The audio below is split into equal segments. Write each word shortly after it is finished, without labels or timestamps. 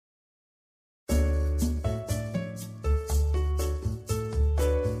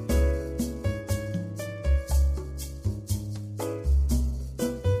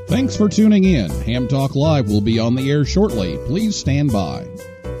Thanks for tuning in. Ham Talk Live will be on the air shortly. Please stand by.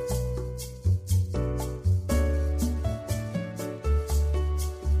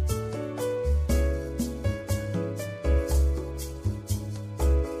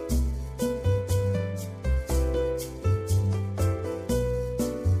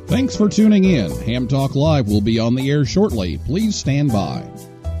 Thanks for tuning in. Ham Talk Live will be on the air shortly. Please stand by.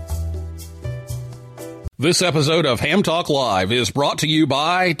 This episode of Ham Talk Live is brought to you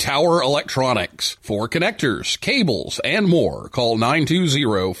by Tower Electronics. For connectors, cables, and more, call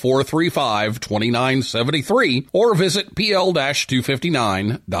 920-435-2973 or visit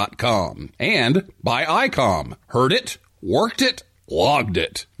pl-259.com. And by ICOM. Heard it? Worked it? Logged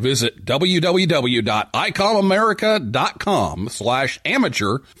it. Visit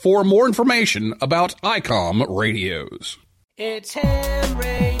www.icomamerica.com/amateur for more information about ICOM radios. It's Ham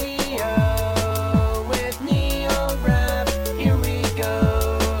Radio with Neil Rapp. Here we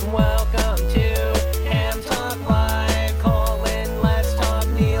go. Welcome to Ham Talk Live. Call in, let's talk.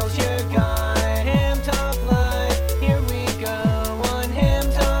 Neil's your guy. Ham Talk Live. Here we go on Ham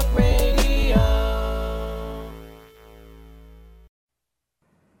Talk Radio.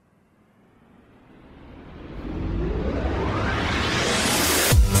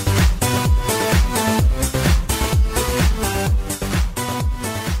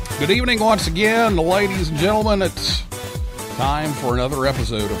 Good evening once again, ladies and gentlemen. It's time for another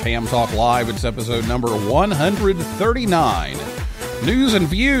episode of Ham Talk Live. It's episode number 139. News and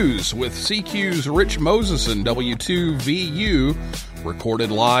Views with CQ's Rich Moseson, W2VU, recorded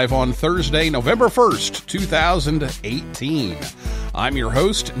live on Thursday, November 1st, 2018. I'm your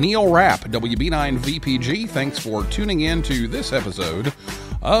host, Neil Rapp, WB9VPG. Thanks for tuning in to this episode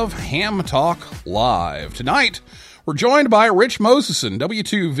of Ham Talk Live. Tonight, we're joined by Rich Moseson,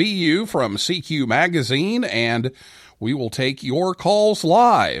 W2VU from CQ Magazine, and we will take your calls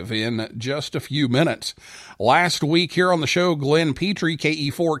live in just a few minutes. Last week here on the show, Glenn Petrie,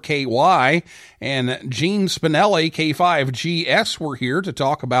 KE4KY, and Gene Spinelli, K5GS, were here to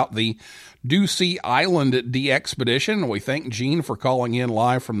talk about the Ducie Island de-expedition. We thank Gene for calling in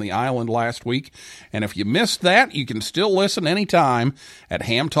live from the island last week. And if you missed that, you can still listen anytime at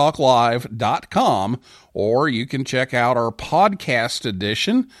hamtalklive.com, or you can check out our podcast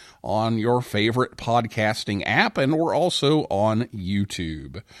edition on your favorite podcasting app, and we're also on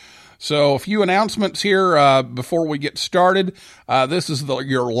YouTube. So a few announcements here before we get started. This is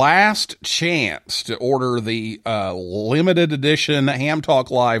your last chance to order the limited edition Ham Talk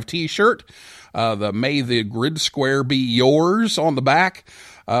Live t-shirt. The May the Grid Square Be Yours on the back.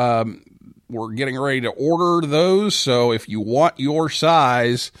 We're getting ready to order those, so if you want your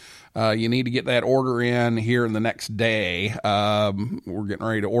size, you need to get that order in here in the next day. We're getting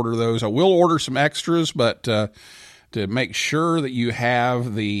ready to order those. I will order some extras, but to make sure that you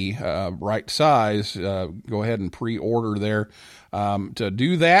have the right size, go ahead and pre-order there. To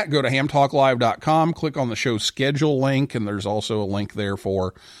do that, go to hamtalklive.com, click on the show schedule link, and there's also a link there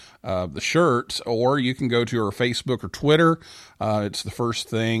for the shirts, or you can go to our Facebook or Twitter. It's the first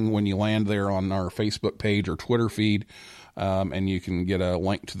thing when you land there on our Facebook page or Twitter feed, and you can get a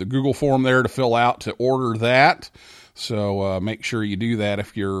link to the Google form there to fill out to order that. So make sure you do that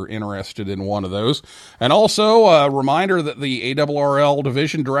if you're interested in one of those. And also a reminder that the ARRL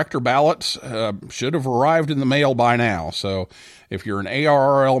Division Director ballots should have arrived in the mail by now. So if you're an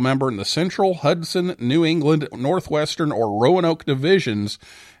ARRL member in the Central, Hudson, New England, Northwestern, or Roanoke divisions,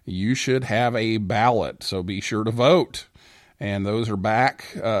 you should have a ballot. So be sure to vote. And those are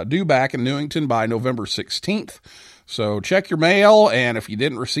due back in Newington by November 16th. So check your mail, and if you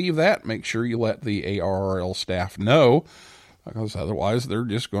didn't receive that, make sure you let the ARRL staff know, because otherwise they're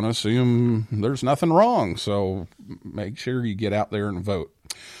just going to assume there's nothing wrong. So make sure you get out there and vote.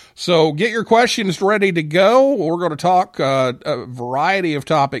 So get your questions ready to go. We're going to talk a variety of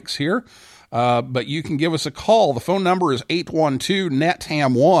topics here, but you can give us a call. The phone number is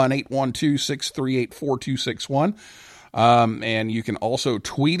 812-NET-HAM1, 812-638-4261. And you can also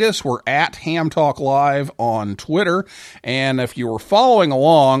tweet us. We're at Ham Talk Live on Twitter. And if you were following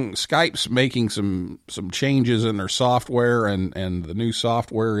along, Skype's making some changes in their software, and the new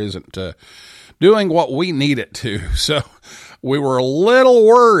software isn't doing what we need it to. So we were a little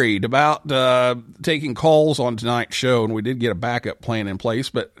worried about taking calls on tonight's show, and we did get a backup plan in place,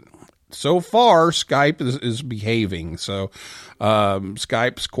 but so far Skype is behaving. So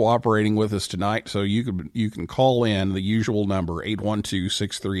Skype's cooperating with us tonight, so you can call in the usual number,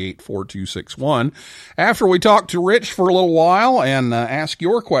 812-638-4261, after we talk to Rich for a little while and ask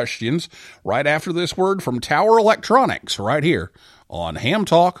your questions right after this word from Tower Electronics right here on Ham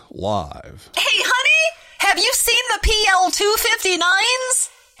Talk Live. Hey, honey, have you seen the PL259s?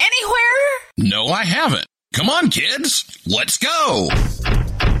 anywhere? No, I haven't. Come on, kids. Let's go.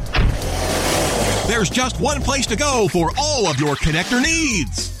 There's just one place to go for all of your connector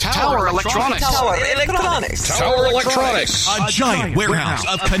needs. Tower Electronics. Tower Electronics. Tower Electronics. A giant warehouse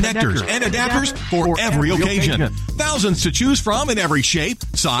of connectors and adapters for every occasion. Thousands to choose from in every shape,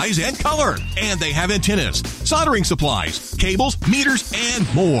 size, and color. And they have antennas, soldering supplies, cables, meters,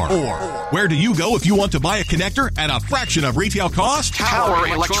 and more. Where do you go if you want to buy a connector at a fraction of retail cost? Tower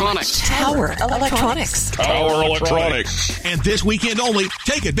Electronics. Tower Electronics. Tower Electronics. And this weekend only,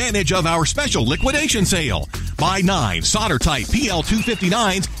 take advantage of our special liquidation sale. Buy 9 solder type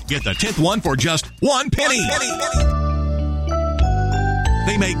PL259s, get the 10th one for just 1 penny.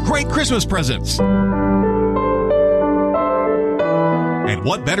 They make great Christmas presents. And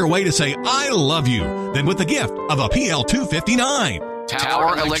what better way to say I love you than with the gift of a PL259?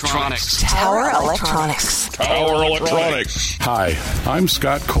 Tower Electronics. Tower Electronics. Tower Electronics. Hi, I'm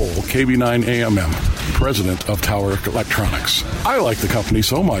Scott Cole, KB9AMM, president of Tower Electronics. I like the company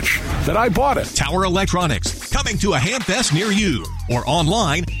so much that I bought it. Tower Electronics, coming to a Hamfest near you or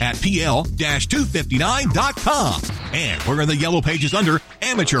online at pl-259.com. And we're in the yellow pages under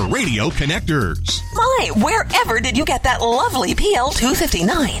Amateur Radio Connectors. My, wherever did you get that lovely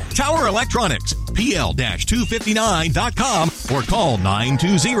PL259? Tower Electronics, pl-259.com or call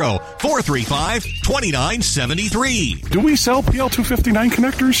 920-435-2973. Do we sell PL259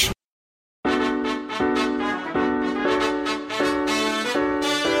 connectors?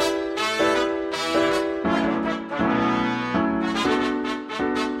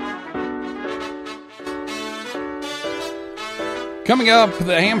 Coming up,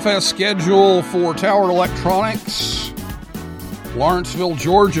 the Hamfest schedule for Tower Electronics. Lawrenceville,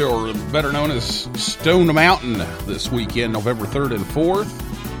 Georgia, or better known as Stone Mountain, this weekend, November 3rd and 4th.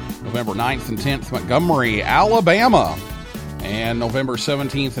 November 9th and 10th, Montgomery, Alabama. And November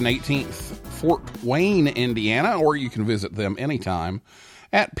 17th and 18th, Fort Wayne, Indiana. Or you can visit them anytime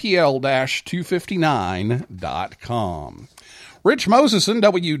at pl-259.com. Rich Moseson,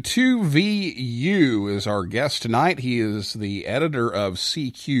 W2VU, is our guest tonight. He is the editor of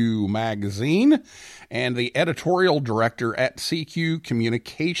CQ Magazine and the editorial director at CQ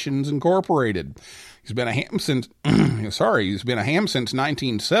Communications Incorporated. He's been a ham since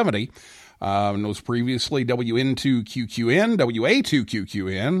 1970. And was previously WN2QQN,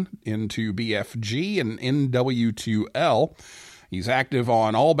 WA2QQN, into BFG, and NW2L. He's active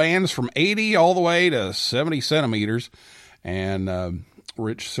on all bands from 80 all the way to 70 centimeters. And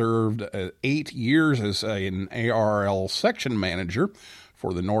Rich served 8 years as an ARRL section manager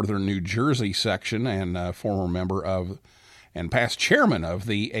for the Northern New Jersey section, and former member of and past chairman of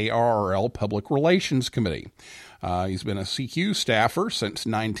the ARRL Public Relations Committee. He's been a CQ staffer since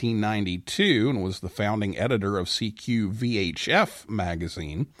 1992 and was the founding editor of CQ VHF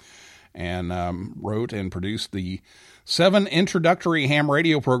magazine, and wrote and produced the 7 introductory ham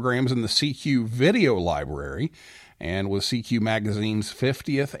radio programs in the CQ video library, and was CQ Magazine's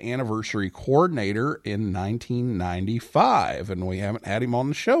 50th anniversary coordinator in 1995. And we haven't had him on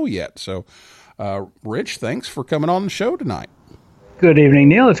the show yet. So, Rich, thanks for coming on the show tonight. Good evening,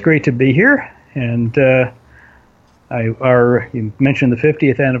 Neil. It's great to be here. And you mentioned the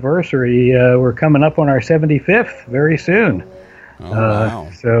 50th anniversary. We're coming up on our 75th very soon. Oh,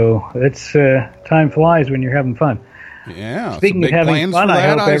 wow. So it's time flies when you're having fun. Yeah. Speaking of having fun, I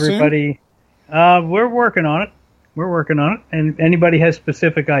hope everybody... we're working on it. And anybody has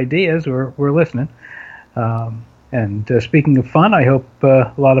specific ideas, we're listening. And speaking of fun, I hope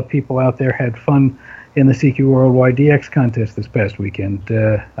a lot of people out there had fun in the CQ Worldwide DX contest this past weekend.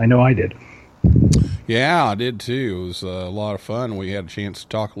 I know I did. Yeah, I did too. It was a lot of fun. We had a chance to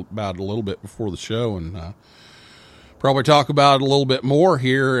talk about it a little bit before the show, and probably talk about it a little bit more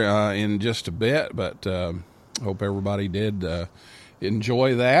here in just a bit. But hope everybody did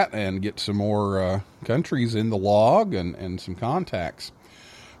enjoy that and get some more countries in the log and some contacts.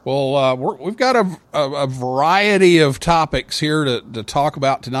 Well, we've got a variety of topics here to talk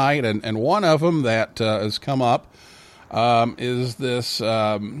about tonight, and one of them that has come up is this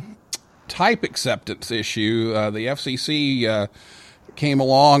type acceptance issue. The FCC came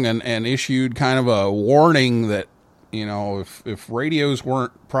along and issued kind of a warning that, you know, if radios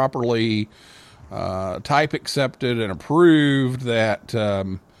weren't properly type accepted and approved, that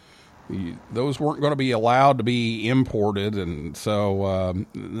those weren't going to be allowed to be imported. And so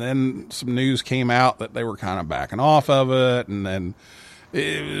then some news came out that they were kind of backing off of it, and then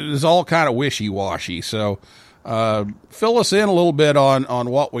it was all kind of wishy-washy. So fill us in a little bit on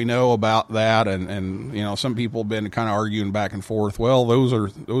what we know about that. And you know, some people have been kind of arguing back and forth. Well, those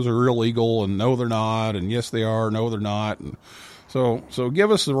are illegal, and no, they're not, and yes, they are, no, they're not. And So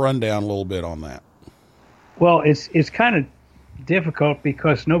give us the rundown a little bit on that. Well, it's kind of difficult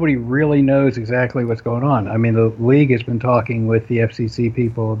because nobody really knows exactly what's going on. I mean, the league has been talking with the FCC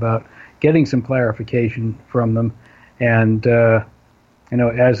people about getting some clarification from them, and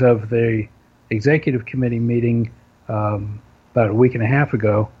as of the executive committee meeting about a week and a half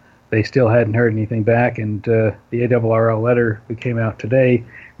ago, they still hadn't heard anything back, and the ARRL letter that came out today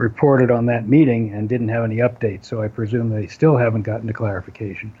reported on that meeting and didn't have any updates, so I presume they still haven't gotten a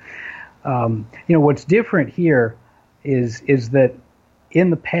clarification. What's different here is that in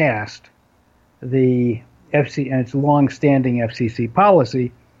the past, the FC, and it's a long-standing FCC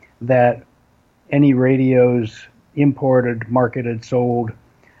policy, that any radios imported, marketed, sold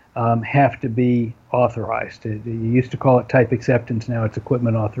have to be authorized. You used to call it type acceptance, now it's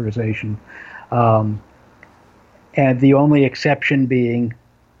equipment authorization. And the only exception being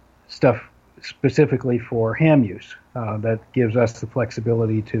stuff specifically for ham use. That gives us the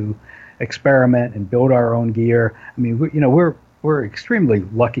flexibility to experiment and build our own gear. I mean, we're extremely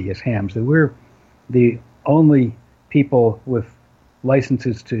lucky as hams that we're the only people with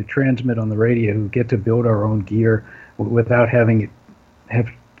licenses to transmit on the radio who get to build our own gear without having it have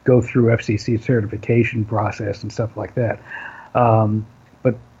go through FCC certification process and stuff like that.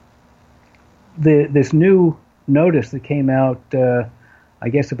 But this new notice that came out, I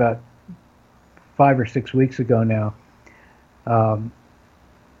guess about 5 or 6 weeks ago now,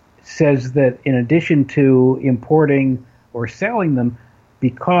 says that in addition to importing or selling them,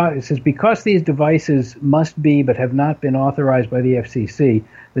 because these devices must be but have not been authorized by the FCC,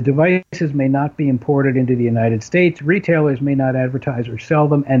 the devices may not be imported into the United States, retailers may not advertise or sell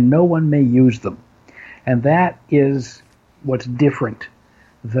them, and no one may use them. And that is what's different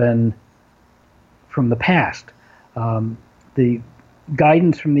than from the past. The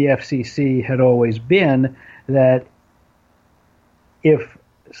guidance from the FCC had always been that if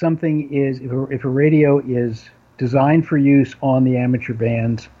a radio is designed for use on the amateur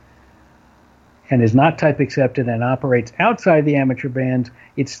bands and is not type accepted and operates outside the amateur bands,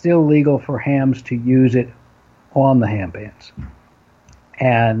 it's still legal for hams to use it on the ham bands.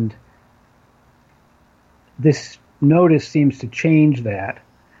 And this notice seems to change that,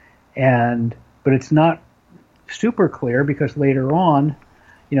 but it's not super clear because later on,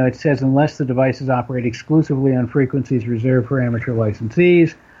 it says unless the devices operate exclusively on frequencies reserved for amateur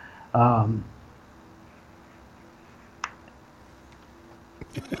licensees,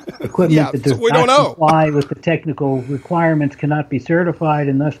 equipment that does not comply with the technical requirements cannot be certified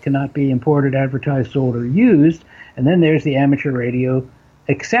and thus cannot be imported, advertised, sold, or used. And then there's the amateur radio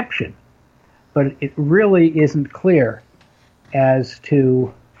exception. But it really isn't clear as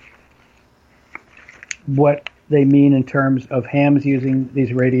to what they mean in terms of hams using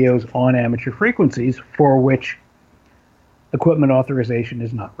these radios on amateur frequencies for which equipment authorization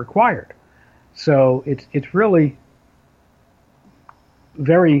is not required. So it's really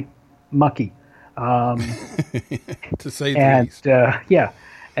very mucky, to say the least.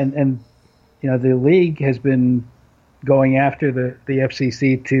 And the league has been going after the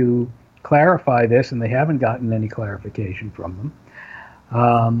FCC to clarify this, and they haven't gotten any clarification from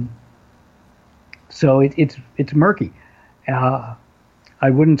them. So it's murky. I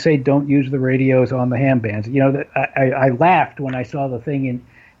wouldn't say don't use the radios on the ham bands. I laughed when I saw the thing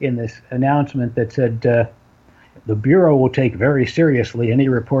in this announcement that said the Bureau will take very seriously any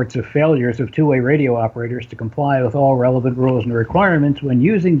reports of failures of two-way radio operators to comply with all relevant rules and requirements when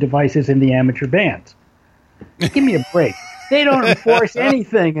using devices in the amateur bands. Give me a break. They don't enforce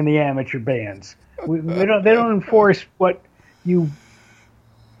anything in the amateur bands. They don't enforce what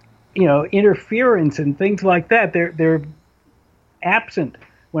interference and things like that. They're absent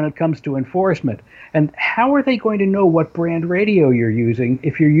when it comes to enforcement. And how are they going to know what brand radio you're using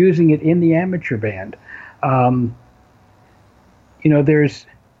if you're using it in the amateur band? I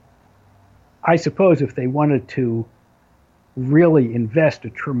suppose if they wanted to really invest a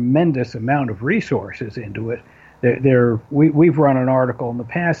tremendous amount of resources into it, we've run an article in the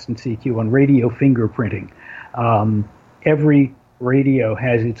past in CQ on radio fingerprinting. Every radio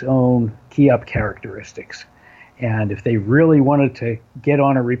has its own key-up characteristics. And if they really wanted to get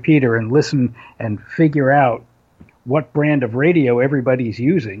on a repeater and listen and figure out what brand of radio everybody's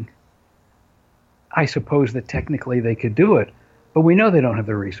using, I suppose that technically they could do it. But we know they don't have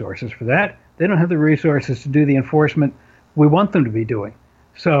the resources for that. They don't have the resources to do the enforcement we want them to be doing.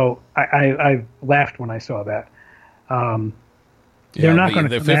 So I laughed when I saw that. They're not going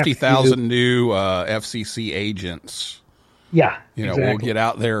to. The 50,000 new FCC agents. Yeah, exactly. We'll get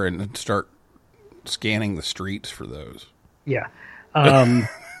out there and start scanning the streets for those. Yeah.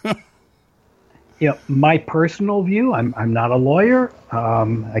 My personal view, I'm not a lawyer.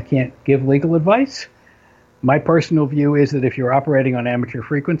 I can't give legal advice. My personal view is that if you're operating on amateur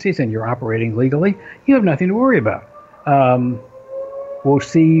frequencies and you're operating legally, you have nothing to worry about. We'll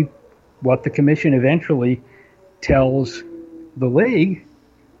see what the commission eventually tells the league,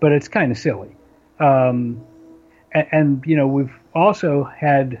 but it's kind of silly. And we've also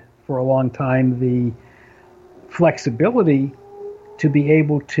had for a long time the flexibility to be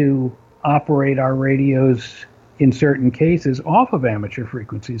able to operate our radios in certain cases off of amateur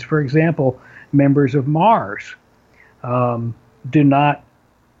frequencies. For example, members of Mars do not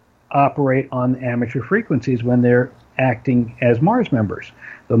operate on amateur frequencies when they're acting as Mars members.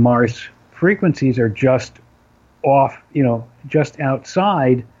 The Mars frequencies are just off, just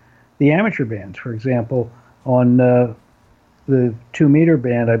outside the amateur bands. For example, on the 2-meter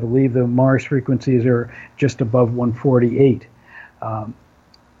band, I believe the Mars frequencies are just above 148.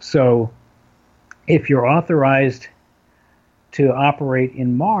 So if you're authorized to operate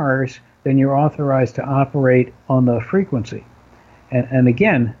in Mars, then you're authorized to operate on the frequency. And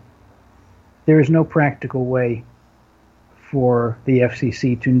again, there is no practical way for the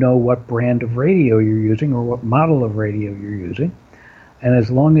FCC to know what brand of radio you're using or what model of radio you're using. And as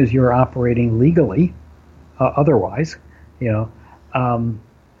long as you're operating legally, otherwise,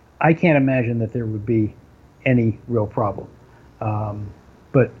 I can't imagine that there would be any real problem.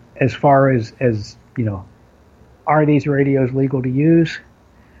 But as far as are these radios legal to use?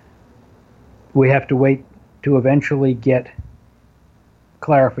 We have to wait to eventually get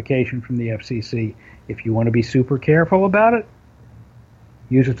clarification from the FCC. If you want to be super careful about it,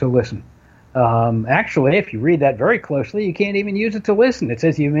 use it to listen. Actually, if you read that very closely, you can't even use it to listen. It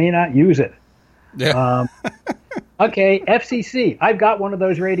says you may not use it. Yeah. Okay, FCC, I've got one of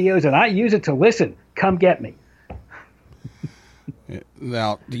those radios and I use it to listen. Come get me.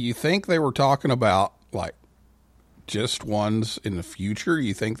 Now, do you think they were talking about just ones in the future?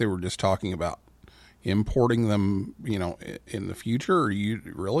 You think they were just talking about importing them, in the future, or you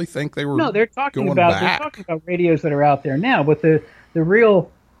really think they were? No, they're talking about radios that are out there now. But the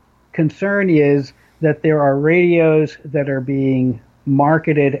real concern is that there are radios that are being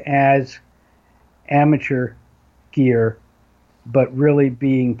marketed as amateur gear, but really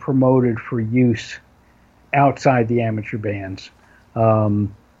being promoted for use outside the amateur bands.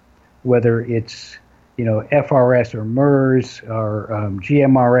 Whether it's FRS or MERS or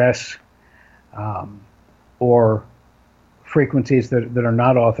GMRS, or frequencies that are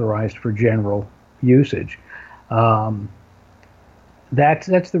not authorized for general usage.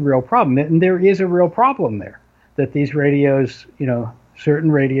 That's the real problem. And there is a real problem there, that these radios,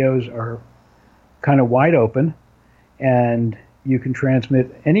 certain radios are kind of wide open and you can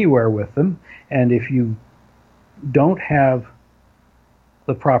transmit anywhere with them. And if you don't have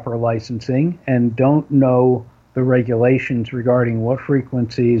the proper licensing and don't know the regulations regarding what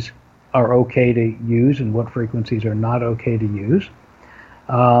frequencies are okay to use and what frequencies are not okay to use,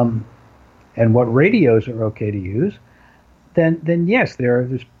 and what radios are okay to use, then yes,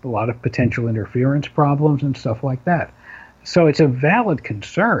 there's a lot of potential interference problems and stuff like that. So it's a valid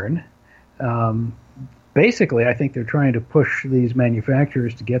concern. Basically, I think they're trying to push these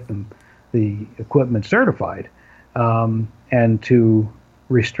manufacturers to get the equipment certified, and to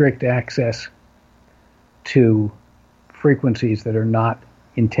restrict access to frequencies that are not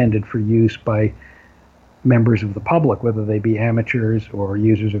intended for use by members of the public, whether they be amateurs or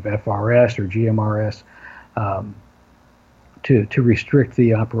users of FRS or GMRS, to restrict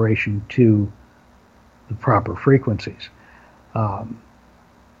the operation to the proper frequencies.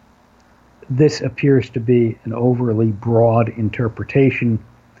 This appears to be an overly broad interpretation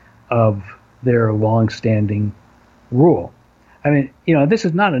of their long-standing rule. I mean, this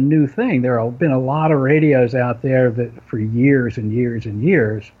is not a new thing. There have been a lot of radios out there that for years and years and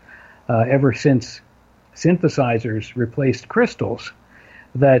years, ever since synthesizers replaced crystals,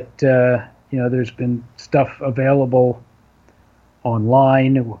 that, there's been stuff available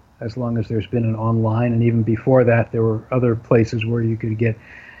online, as long as there's been an online. And even before that, there were other places where you could get,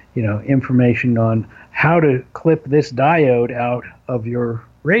 information on how to clip this diode out of your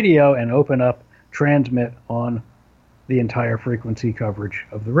radio and open up transmit on the entire frequency coverage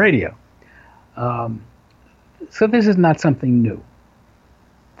of the radio. So this is not something new.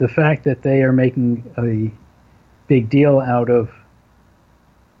 The fact that they are making a big deal out of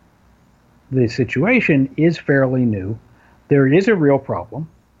the situation is fairly new. There is a real problem.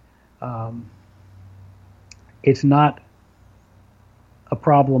 It's not a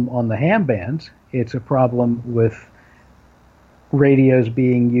problem on the ham bands. It's a problem with radios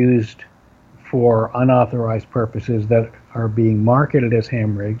being used for unauthorized purposes that are being marketed as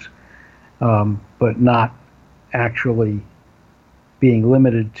ham rigs, but not actually being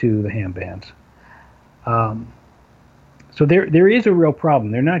limited to the ham bands. So there is a real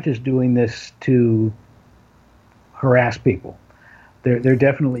problem. They're not just doing this to harass people. There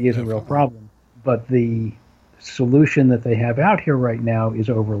definitely is a real problem, but the solution that they have out here right now is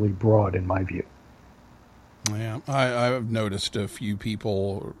overly broad, in my view. Yeah, I've noticed a few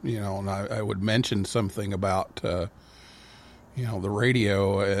people, and I would mention something about, the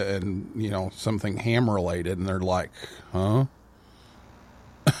radio and, something ham related, and they're like, huh?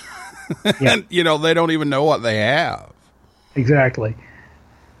 Yeah. And, they don't even know what they have. Exactly.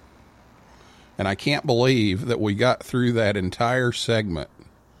 And I can't believe that we got through that entire segment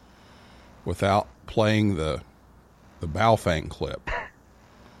without playing the Baofeng clip.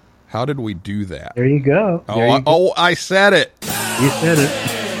 How did we do that? There you go. I said it. You said it.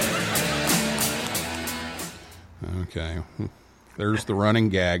 Okay. There's the running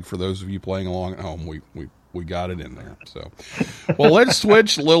gag for those of you playing along at home. We got it in there. So, well, let's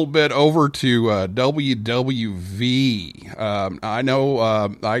switch a little bit over to WWV. I know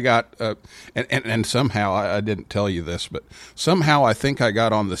I got, and somehow I didn't tell you this, but somehow I think I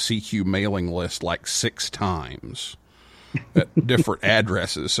got on the CQ mailing list like 6 times at different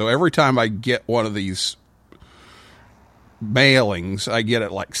addresses. So every time I get one of these mailings, I get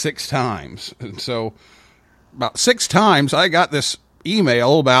it like 6 times. And so about 6 times I got this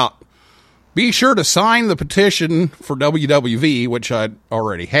email about, be sure to sign the petition for WWV, which I'd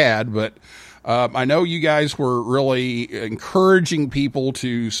already had, but I know you guys were really encouraging people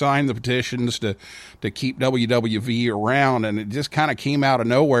to sign the petitions to keep WWV around, and it just kind of came out of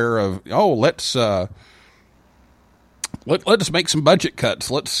nowhere of, let's make some budget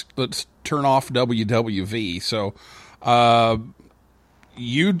cuts. Let's turn off WWV. So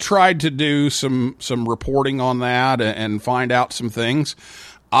you tried to do some reporting on that and find out some things.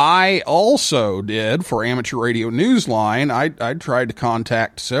 I also did for Amateur Radio Newsline. I tried to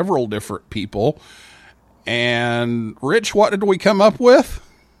contact several different people. And Rich, what did we come up with?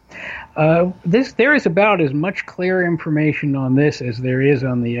 There is about as much clear information on this as there is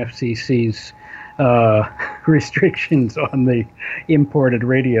on the FCC's restrictions on the imported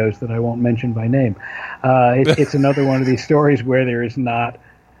radios that I won't mention by name. It's another one of these stories where there is not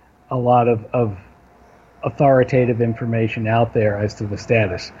a lot of authoritative information out there as to the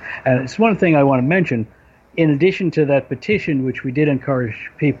status. And it's one thing I want to mention. In addition to that petition, which we did encourage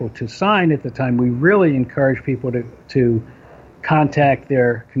people to sign at the time, we really encourage people to contact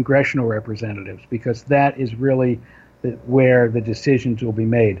their congressional representatives, because that is really where the decisions will be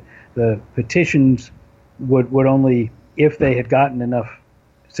made. The petitions would only, if they had gotten enough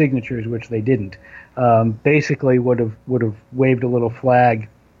signatures, which they didn't, basically would have waved a little flag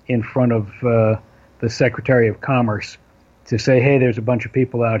in front of the Secretary of Commerce to say, hey, there's a bunch of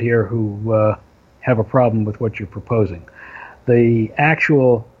people out here who have a problem with what you're proposing. The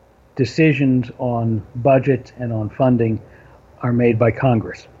actual decisions on budget and on funding are made by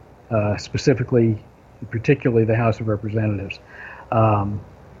Congress, particularly the House of Representatives.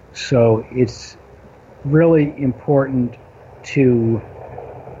 So it's really important to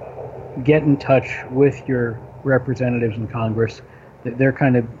get in touch with your representatives in Congress. They're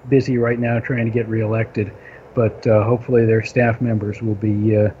kind of busy right now trying to get reelected, but hopefully their staff members will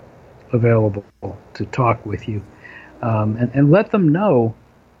be available to talk with you, and let them know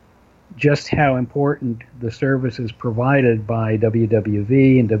just how important the services provided by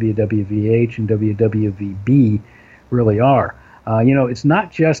WWV and WWVH and WWVB really are. It's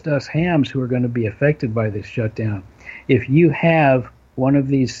not just us hams who are going to be affected by this shutdown. If you have one of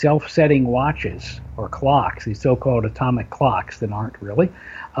these self-setting watches or clocks, these so-called atomic clocks that aren't really,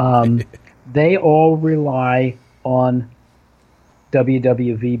 they all rely on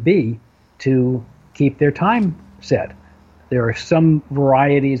WWVB to keep their time set. There are some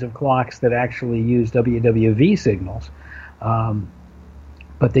varieties of clocks that actually use WWV signals,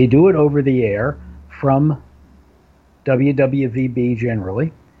 but they do it over the air from WWVB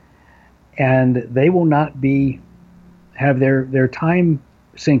generally, and they will not have their time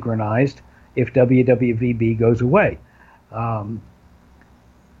synchronized if WWVB goes away. The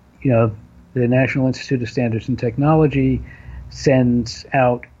National Institute of Standards and Technology sends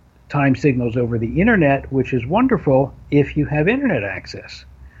out time signals over the internet, which is wonderful if you have internet access.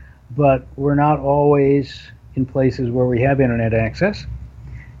 But we're not always in places where we have internet access,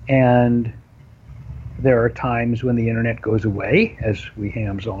 and there are times when the internet goes away, as we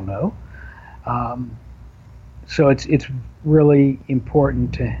hams all know. So it's really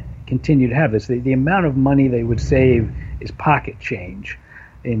important to continue to have this. The amount of money they would save is pocket change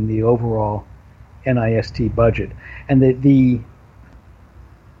in the overall NIST budget. And the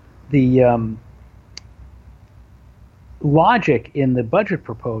logic in the budget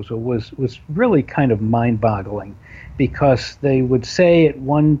proposal was really kind of mind-boggling, because they would say at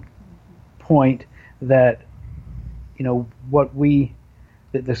one point that, you know,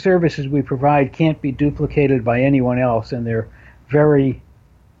 the services we provide can't be duplicated by anyone else, and they're very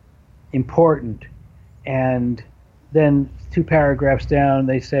important. And then 2 paragraphs down,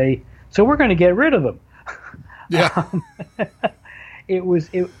 they say, so we're going to get rid of them. Yeah.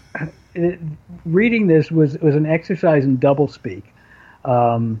 Reading this was an exercise in doublespeak,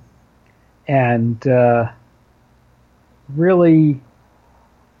 and really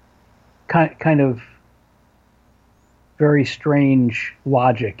kind of very strange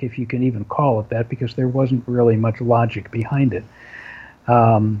logic, if you can even call it that, because there wasn't really much logic behind it.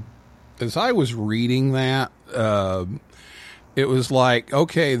 As I was reading that, it was like,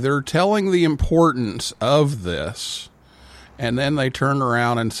 okay, they're telling the importance of this, and then they turn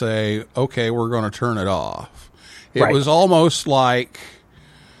around and say, okay, we're going to turn it off. It Right. was almost like,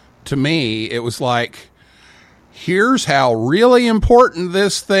 to me, it was like, here's how really important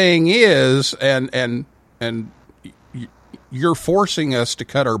this thing is, and you're forcing us to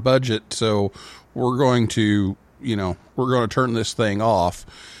cut our budget, so we're going to turn this thing off.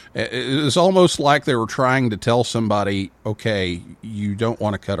 It was almost like they were trying to tell somebody, okay, you don't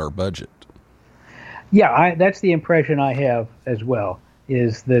want to cut our budget. Yeah, that's the impression I have as well,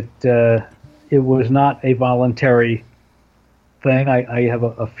 is that it was not a voluntary thing. I have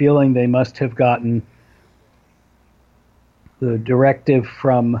a feeling they must have gotten the directive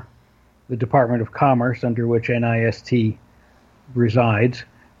from the Department of Commerce, under which NIST resides,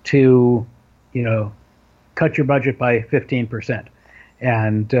 to, you know, cut your budget by 15%.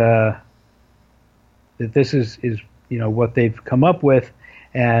 And that this is you know, what they've come up with.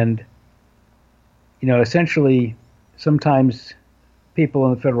 And, you know, essentially, sometimes people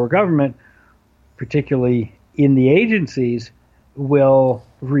in the federal government, particularly in the agencies, will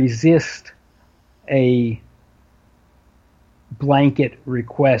resist a blanket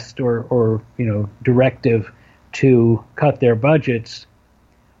request or you know, directive to cut their budgets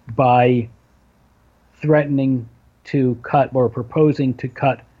by threatening to cut or proposing to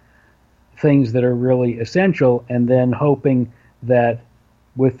cut things that are really essential, and then hoping that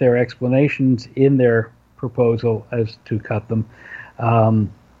with their explanations in their proposal as to cut them,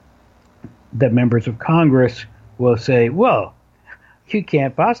 that members of Congress will say, well, you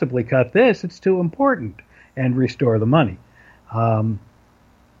can't possibly cut this, it's too important, and restore the money.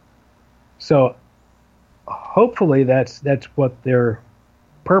 So hopefully that's what their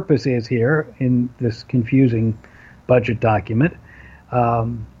purpose is here in this confusing budget document,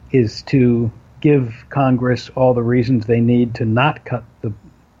 is to give Congress all the reasons they need to not cut the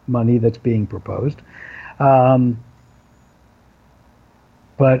money that's being proposed. But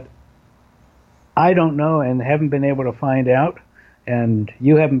I don't know, and haven't been able to find out, and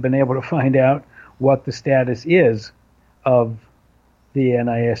you haven't been able to find out what the status is of the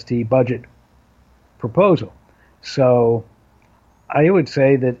NIST budget proposal. So I would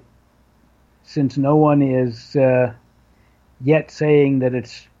say that since no one is yet saying that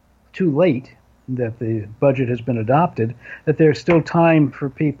it's too late, that the budget has been adopted, that there's still time for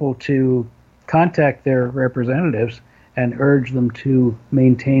people to contact their representatives and urge them to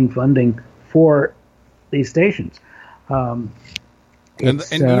maintain funding for these stations. And you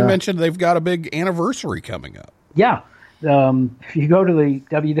mentioned they've got a big anniversary coming up. Yeah. If you go to the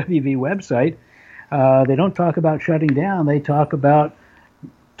WWV website, they don't talk about shutting down. They talk about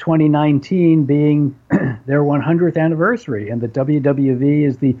 2019 being their 100th anniversary, and the WWV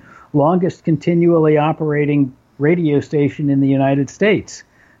is the longest continually operating radio station in the United States.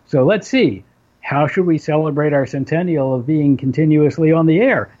 So let's see. How should we celebrate our centennial of being continuously on the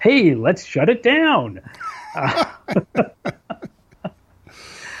air? Hey, let's shut it down.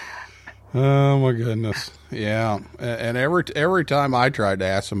 Oh my goodness. Yeah. And every time I tried to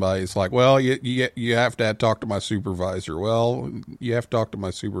ask somebody, it's like, well, you have to talk to my supervisor. Well, you have to talk to my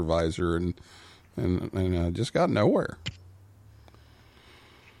supervisor, and I just got nowhere.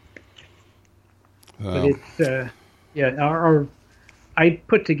 But it's, I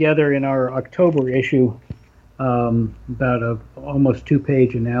put together in our October issue about a almost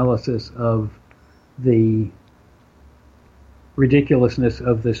 2-page analysis of the ridiculousness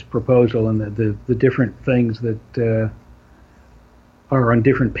of this proposal and the different things that are on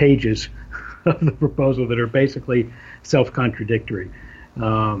different pages of the proposal that are basically self-contradictory.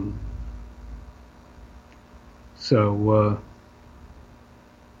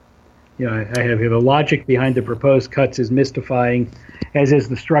 I have here the logic behind the proposed cuts is mystifying, as is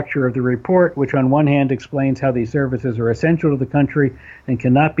the structure of the report, which on one hand explains how these services are essential to the country and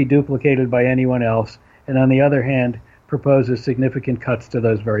cannot be duplicated by anyone else, and on the other hand proposes significant cuts to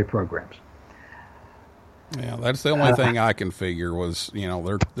those very programs. Yeah, that's the only thing I can figure was,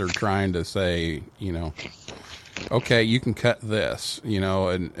 they're trying to say, okay, you can cut this,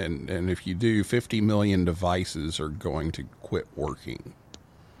 and if you do, 50 million devices are going to quit working.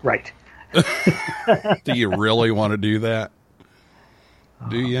 Right. Do you really want to do that?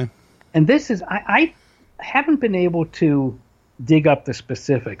 Do you? And this is, I haven't been able to dig up the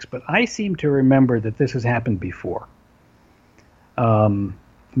specifics, but I seem to remember that this has happened before.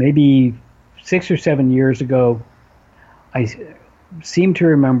 Maybe 6 or 7 years ago, I seem to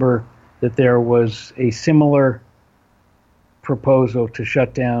remember that there was a similar proposal to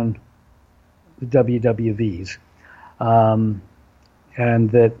shut down the WWVs, and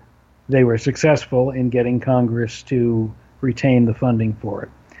that they were successful in getting Congress to retain the funding for it.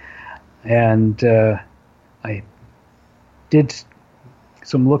 And I did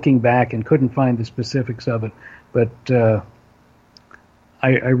some looking back and couldn't find the specifics of it, but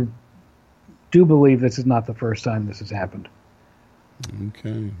I do believe this is not the first time this has happened.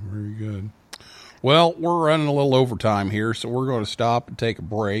 Okay, very good. Well, we're running a little overtime here, so we're going to stop and take a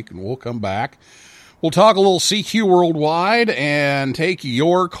break, and we'll come back. We'll talk a little CQ Worldwide and take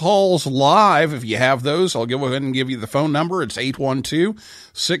your calls live if you have those. I'll go ahead and give you the phone number. It's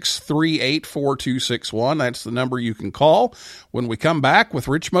 812-638-4261. That's the number you can call when we come back with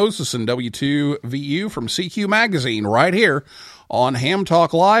Rich Moses and W2VU from CQ Magazine right here on Ham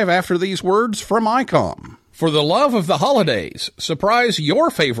Talk Live after these words from ICOM. For the love of the holidays, surprise your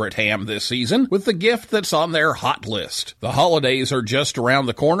favorite ham this season with the gift that's on their hot list. The holidays are just around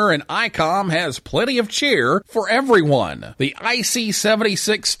the corner, and ICOM has plenty of cheer for everyone. The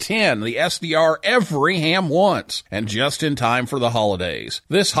IC7610, the SDR every ham wants, and just in time for the holidays.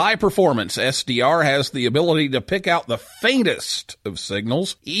 This high-performance SDR has the ability to pick out the faintest of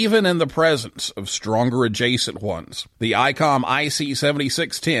signals, even in the presence of stronger adjacent ones. The ICOM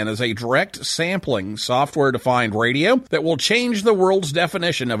IC7610 is a direct sampling software-defined radio that will change the world's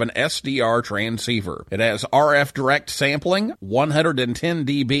definition of an SDR transceiver. It has RF direct sampling, 110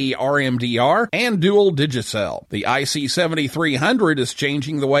 dB RMDR, and dual Digicel. The IC7300 is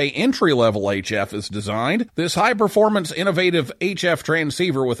changing the way entry-level HF is designed. This high-performance innovative HF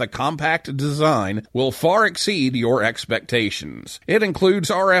transceiver with a compact design will far exceed your expectations. It includes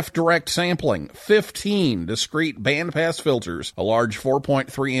RF direct sampling, 15 discrete bandpass filters, a large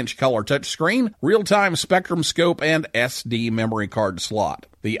 4.3-inch color touchscreen, real-time spectrum scope, and SD memory card slot.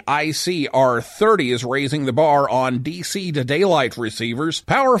 The ICR30 is raising the bar on DC to daylight receivers.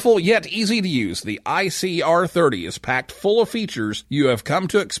 Powerful yet easy to use, the ICR30 is packed full of features you have come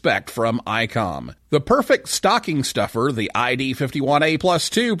to expect from ICOM. The perfect stocking stuffer, the ID51A Plus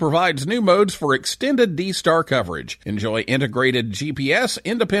 2, provides new modes for extended D-Star coverage. Enjoy integrated GPS,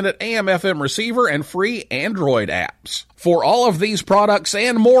 independent AM/FM receiver, and free Android apps. For all of these products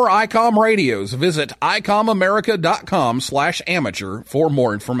and more ICOM radios, visit icomamerica.com/amateur for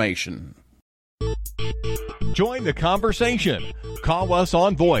more information. Join the conversation. Call us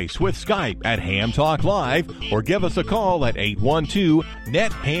on voice with Skype at Ham Talk Live or give us a call at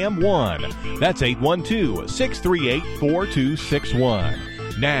 812-NET-HAM1. That's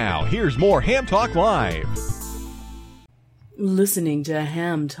 812-638-4261. Now, here's more Ham Talk Live. Listening to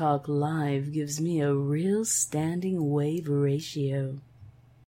Ham Talk Live gives me a real standing wave ratio.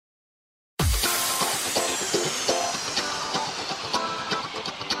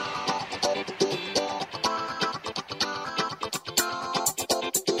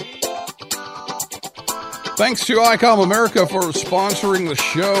 Thanks to ICOM America for sponsoring the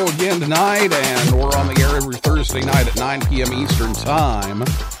show again tonight, and we're on the air every Thursday night at 9 p.m. Eastern Time,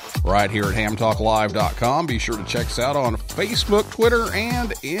 right here at hamtalklive.com. Be sure to check us out on Facebook, Twitter, and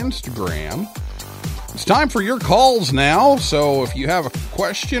Instagram. It's time for your calls now, so if you have a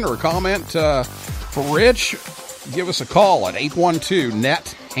question or a comment for Rich, give us a call at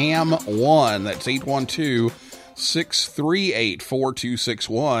 812-NET-HAM1. That's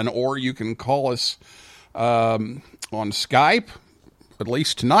 812-638-4261, or you can call us on Skype, at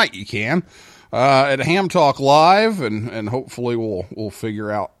least tonight you can, at Ham Talk Live, and hopefully we'll figure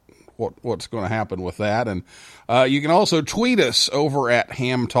out what's going to happen with that. And you can also tweet us over at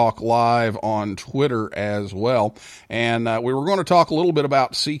Ham Talk Live on Twitter as well. And we were going to talk a little bit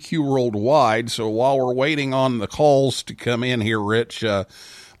about CQ Worldwide, so while we're waiting on the calls to come in here, Rich,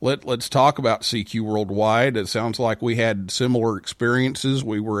 let's talk about CQ Worldwide. It sounds like we had similar experiences.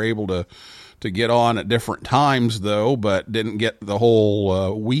 We were able to get on at different times, though, but didn't get the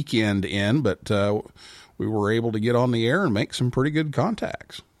whole weekend in. But we were able to get on the air and make some pretty good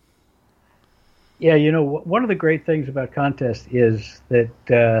contacts. Yeah, one of the great things about contests is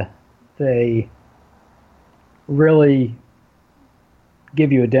that they really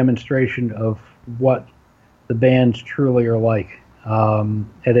give you a demonstration of what the bands truly are like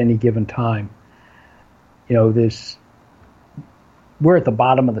at any given time. We're at the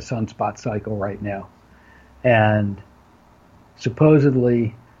bottom of the sunspot cycle right now, and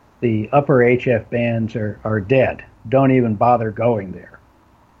supposedly the upper HF bands are dead. Don't even bother going there,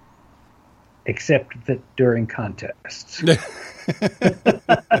 except that during contests.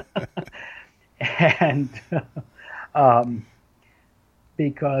 And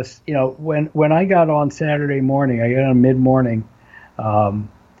because when I got on Saturday morning, I got on mid-morning,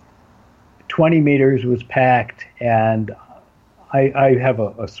 20 meters was packed, and I have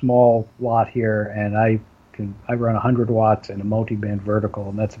a small lot here, and I run 100 watts and a multi-band vertical,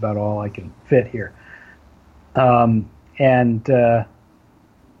 and that's about all I can fit here. And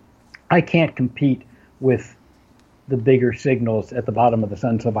I can't compete with the bigger signals at the bottom of the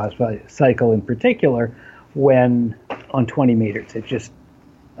sunspot cycle in particular when on 20 meters. It just,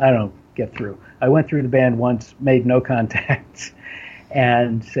 I don't get through. I went through the band once, made no contacts,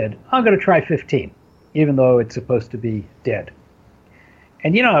 and said, I'm going to try 15, even though it's supposed to be dead.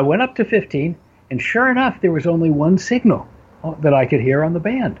 And, I went up to 15, and sure enough, there was only one signal that I could hear on the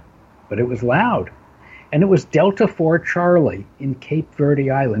band, but it was loud. And it was Delta 4 Charlie in Cape Verde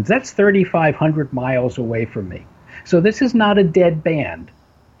Islands. That's 3,500 miles away from me. So this is not a dead band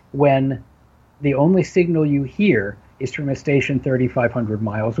when the only signal you hear is from a station 3,500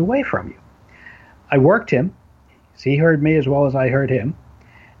 miles away from you. I worked him. He heard me as well as I heard him.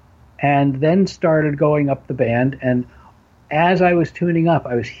 And then started going up the band. And as I was tuning up,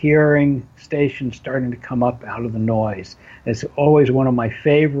 I was hearing stations starting to come up out of the noise. It's always one of my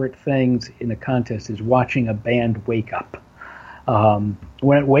favorite things in a contest is watching a band wake up.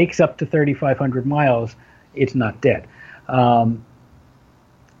 When it wakes up to 3,500 miles, it's not dead. And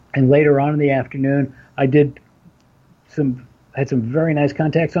later on in the afternoon, I had some very nice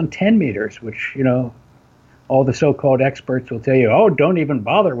contacts on 10 meters, which, all the so-called experts will tell you, don't even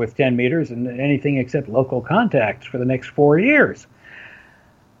bother with 10 meters and anything except local contacts for the next 4 years.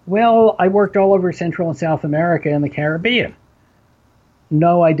 Well, I worked all over Central and South America and the Caribbean.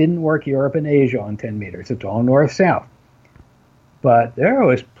 No, I didn't work Europe and Asia on 10 meters. It's all north-south. But there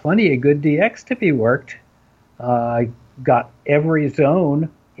was plenty of good DX to be worked. I got every zone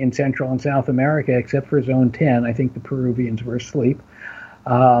in Central and South America except for Zone 10. I think the Peruvians were asleep.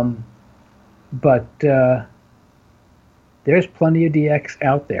 But there's plenty of DX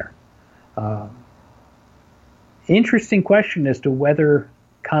out there. Interesting question as to whether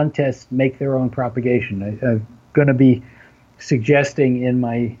contests make their own propagation. I'm going to be suggesting in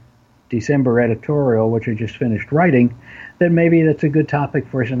my December editorial, which I just finished writing, that maybe that's a good topic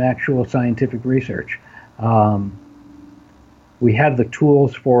for some actual scientific research. We have the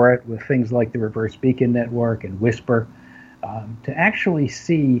tools for it with things like the Reverse Beacon Network and Whisper to actually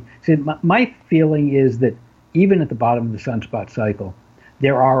see. My feeling is that even at the bottom of the sunspot cycle,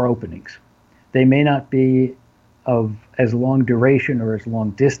 there are openings. They may not be of as long duration or as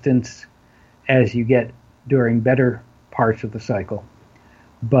long distance as you get during better parts of the cycle,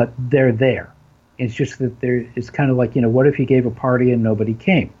 but they're there. It's just that it's kind of like, what if you gave a party and nobody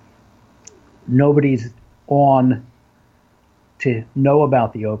came? Nobody's on to know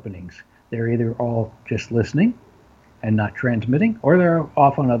about the openings. They're either all just listening and not transmitting, or they're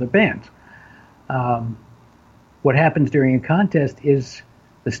off on other bands. What happens during a contest is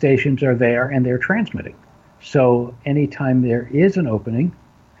the stations are there and they're transmitting. So anytime there is an opening,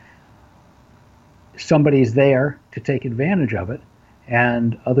 somebody's there to take advantage of it,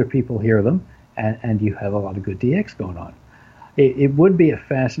 and other people hear them, and you have a lot of good DX going on. It would be a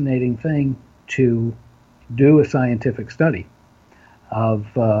fascinating thing to do a scientific study of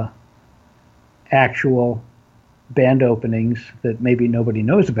actual band openings that maybe nobody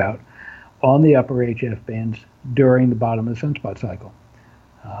knows about on the upper HF bands during the bottom of the sunspot cycle.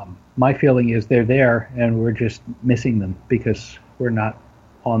 My feeling is they're there, and we're just missing them because we're not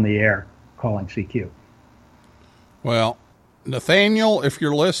on the air calling CQ. Well, Nathaniel, if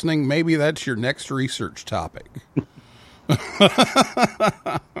you're listening, maybe that's your next research topic.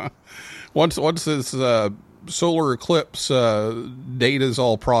 Once this solar eclipse data is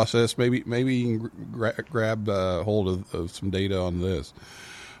all processed, maybe you can grab hold of some data on this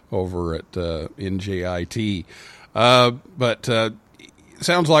over at NJIT. But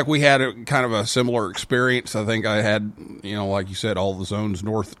sounds like we had a kind of a similar experience. I think I had, like you said, all the zones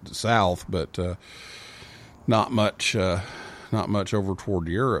north to south, but not much over toward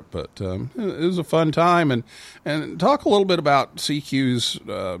Europe. But it was a fun time. And talk a little bit about CQ's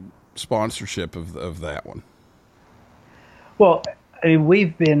sponsorship of that one. Well, I mean,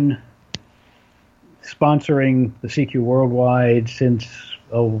 we've been sponsoring the CQ Worldwide since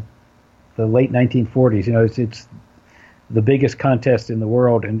the late 1940s. It's the biggest contest in the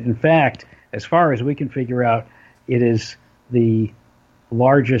world, and in fact, as far as we can figure out, it is the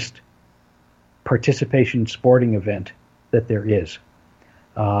largest participation sporting event that there is.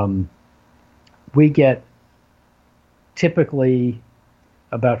 We get typically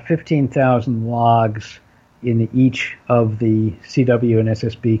about 15,000 logs in each of the CW and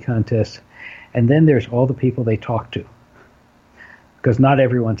SSB contests, and then there's all the people they talk to, because not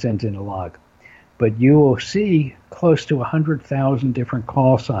everyone sends in a log. But you will see close to 100,000 different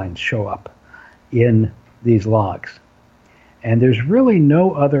call signs show up in these logs. And there's really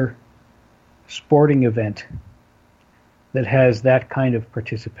no other sporting event that has that kind of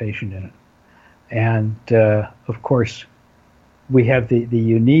participation in it. And, of course, we have the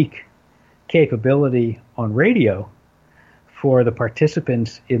unique capability on radio for the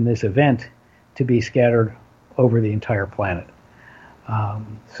participants in this event to be scattered over the entire planet.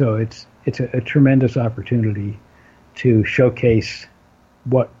 So it's a tremendous opportunity to showcase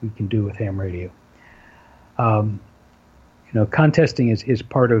what we can do with ham radio. Contesting is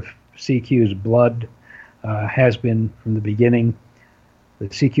part of CQ's blood, has been from the beginning. The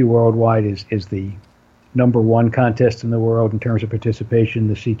CQ Worldwide is the number one contest in the world in terms of participation.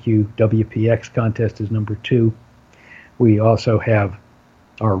 The CQ WPX contest is number 2. We also have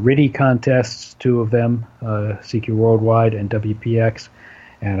our RIDI contests, 2 of them, CQ Worldwide and WPX,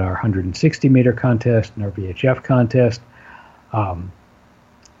 and our 160-meter contest and our VHF contest,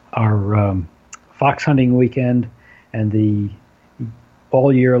 our fox hunting weekend, and the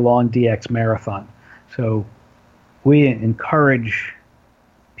all-year-long DX marathon. So we encourage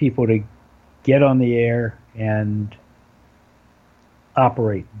people to get on the air and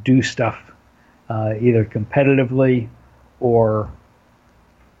operate, do stuff, either competitively or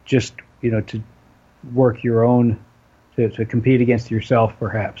just, to work your own, to compete against yourself,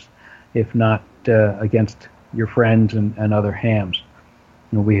 perhaps, if not against your friends and other hams.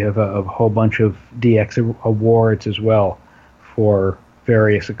 We have a whole bunch of DX awards as well for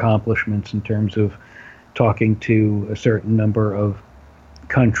various accomplishments in terms of talking to a certain number of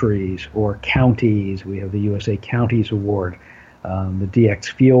countries or counties. We have the USA Counties Award, the DX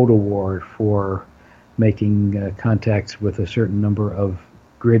Field Award for making contacts with a certain number of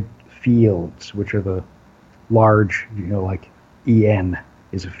grid fields, which are the large, like EN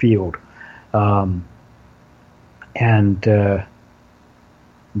is a field. And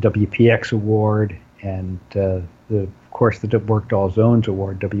WPX Award, and of course the Worked All Zones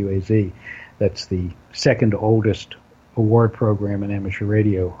Award, WAZ. That's the second oldest award program in amateur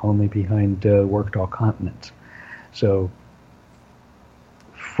radio, only behind Worked All Continents. So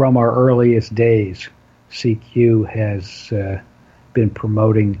from our earliest days, CQ has been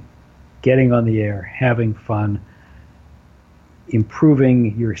promoting getting on the air, having fun,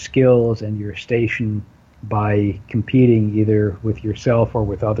 improving your skills and your station by competing either with yourself or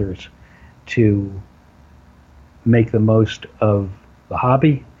with others to make the most of the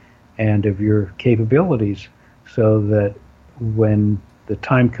hobby and of your capabilities, so that when the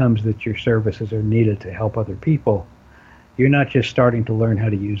time comes that your services are needed to help other people, you're not just starting to learn how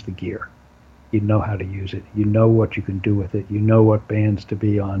to use the gear. You know how to use it. You know what you can do with it. You know what bands to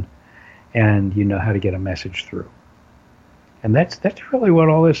be on, and you know how to get a message through. And that's really what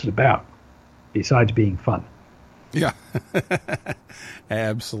all this is about, besides being fun. Yeah,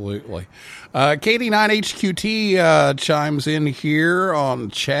 absolutely. KD9HQT chimes in here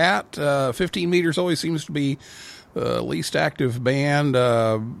on chat. 15 meters always seems to be the least active band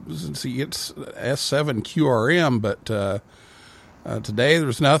since he gets S7 QRM, but today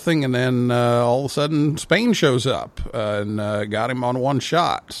there's nothing, and then all of a sudden Spain shows up and got him on one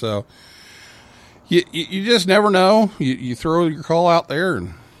shot. So you just never know. You throw your call out there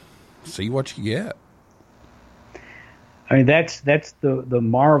and see what you get. I mean, that's the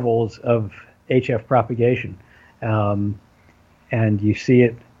marvels of HF propagation. And you see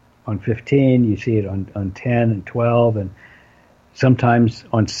it on 15, you see it on 10 and 12, and sometimes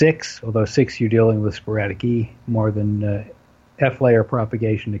on 6, although 6 you're dealing with sporadic E more than F-layer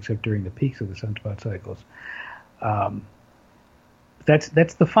propagation, except during the peaks of the sunspot cycles.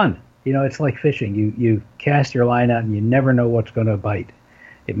 That's the fun. It's like fishing. You cast your line out and you never know what's going to bite.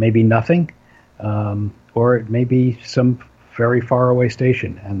 It may be nothing, or it may be some very far away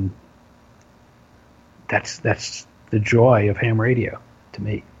station, and that's the joy of ham radio to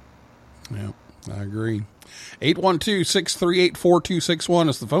me. Yeah, I agree. 812-638-4261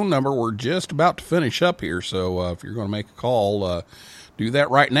 is the phone number. We're just about to finish up here, so if you're going to make a call, do that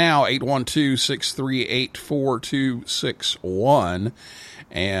right now, 812-638-4261.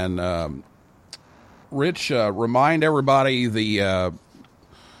 And Rich, remind everybody the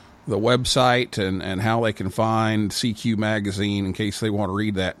website and how they can find CQ Magazine in case they want to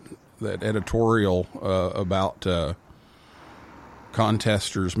read that editorial about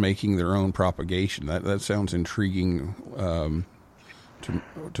contesters making their own propagation. That sounds intriguing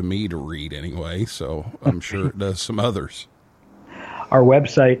to me to read anyway, so I'm sure it does some others. Our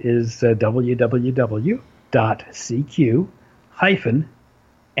website is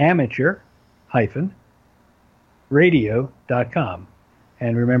www.cq-amateur-radio.com.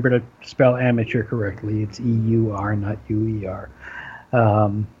 And remember to spell amateur correctly. It's E-U-R, not U-E-R.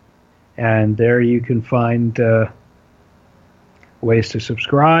 And there you can find ways to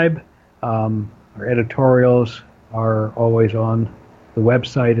subscribe. Our editorials are always on the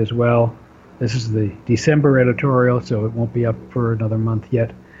website as well. This is the December editorial, so it won't be up for another month yet.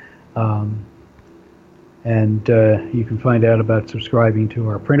 And you can find out about subscribing to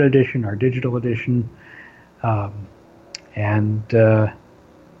our print edition, our digital edition, and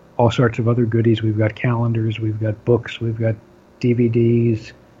all sorts of other goodies. We've got calendars, we've got books, we've got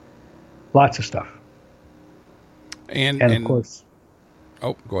DVDs, lots of stuff. And of course,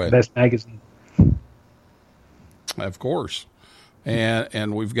 go ahead. Best magazine. Of course.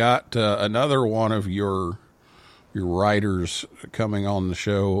 And we've got another one of your writers coming on the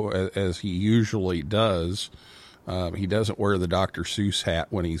show as he usually does. He doesn't wear the Dr. Seuss hat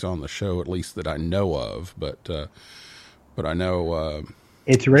when he's on the show, at least that I know of. But I know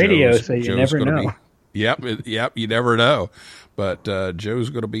it's radio, so you never know. Yep, you never know. But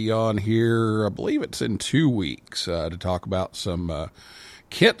Joe's going to be on here, I believe it's in 2 weeks, to talk about some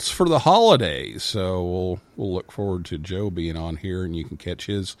kits for the holidays. So we'll look forward to Joe being on here, and you can catch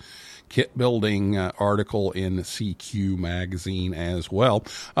his kit building article in CQ Magazine as well.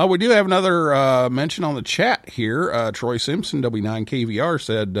 We do have another mention on the chat here. Troy Simpson, W9KVR,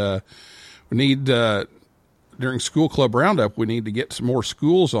 said we need during School Club Roundup, we need to get some more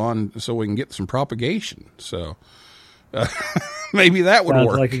schools on so we can get some propagation. So maybe that would work.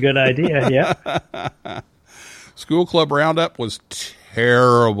 Sounds like a good idea, yeah. School Club Roundup was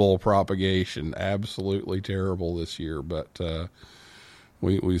terrible propagation, absolutely terrible this year, but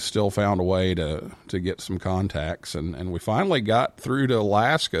we still found a way to get some contacts, and we finally got through to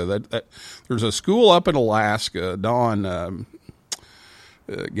Alaska. That there's a school up in Alaska, Don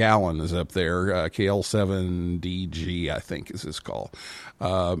Gallen is up there, KL7DG, I think is his call,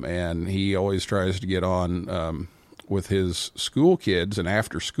 and he always tries to get on with his school kids, and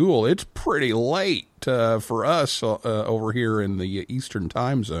after school, it's pretty late for us over here in the Eastern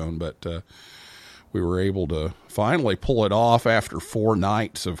time zone, but we were able to finally pull it off after 4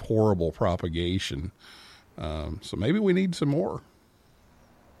 nights of horrible propagation. So maybe we need some more.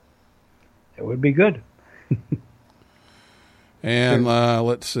 It would be good. And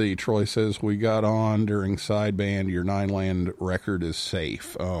let's see. Troy says we got on during sideband. Your 9-land record is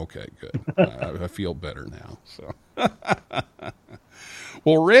safe. Oh, okay, good. I feel better now. So,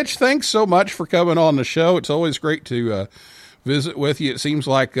 well, Rich, thanks so much for coming on the show. It's always great to visit with you. It seems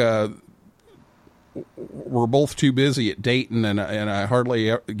like we're both too busy at Dayton, and I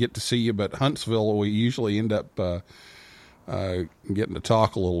hardly get to see you. But Huntsville, we usually end up getting to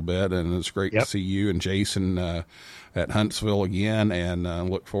talk a little bit, and it's great to see you and Jason at Huntsville again, and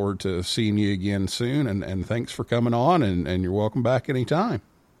look forward to seeing you again soon, and thanks for coming on, and you're welcome back anytime.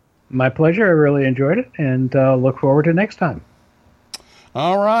 My pleasure. I really enjoyed it, and look forward to next time.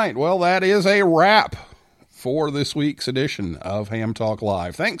 All right. Well, that is a wrap for this week's edition of Ham Talk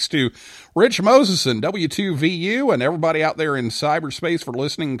Live. Thanks to Rich Moseson, W2VU, and everybody out there in cyberspace for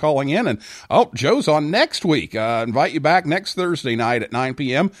listening and calling in. And, Joe's on next week. Invite you back next Thursday night at 9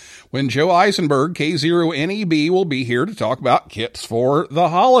 p.m. when Joe Eisenberg, K0NEB, will be here to talk about kits for the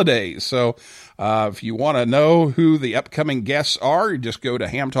holidays. So if you want to know who the upcoming guests are, you just go to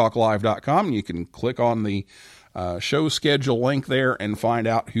hamtalklive.com, and you can click on the show schedule link there and find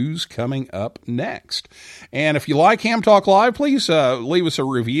out who's coming up next. And if you like Ham Talk Live, please leave us a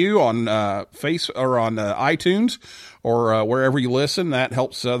review on on iTunes or wherever you listen. That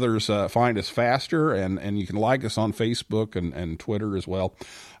helps others find us faster, and you can like us on Facebook and Twitter as well.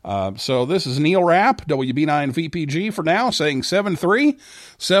 So this is Neil Rapp, WB9VPG for now, saying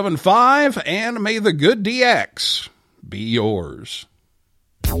 7375, and may the good DX be yours.